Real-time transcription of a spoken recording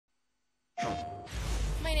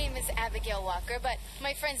My name is Abigail Walker, but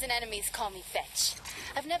my friends and enemies call me Fetch.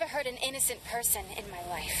 I've never hurt an innocent person in my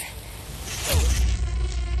life.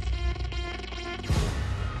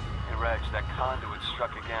 Hey, Reg, that conduit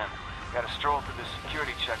struck again. Gotta stroll through the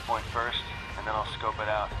security checkpoint first, and then I'll scope it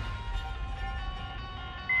out.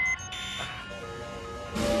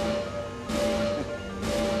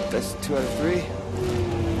 That's 2 out of 3.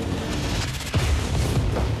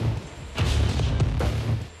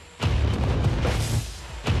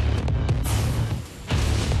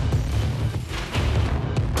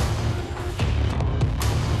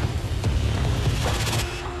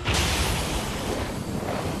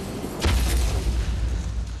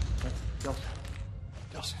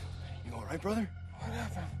 Nelson, you all right, brother? What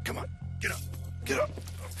happened? Come on, get up, get up.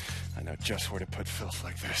 I know just where to put filth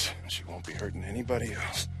like this. She won't be hurting anybody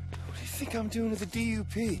else. What do you think I'm doing to the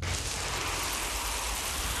DUP?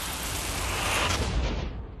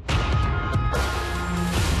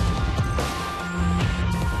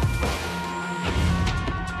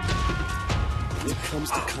 When it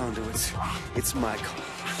comes to conduits, it's my call.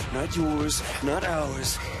 Not yours, not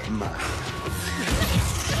ours, mine.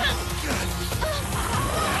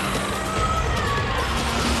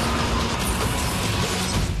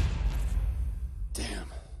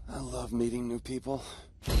 Damn, I love meeting new people.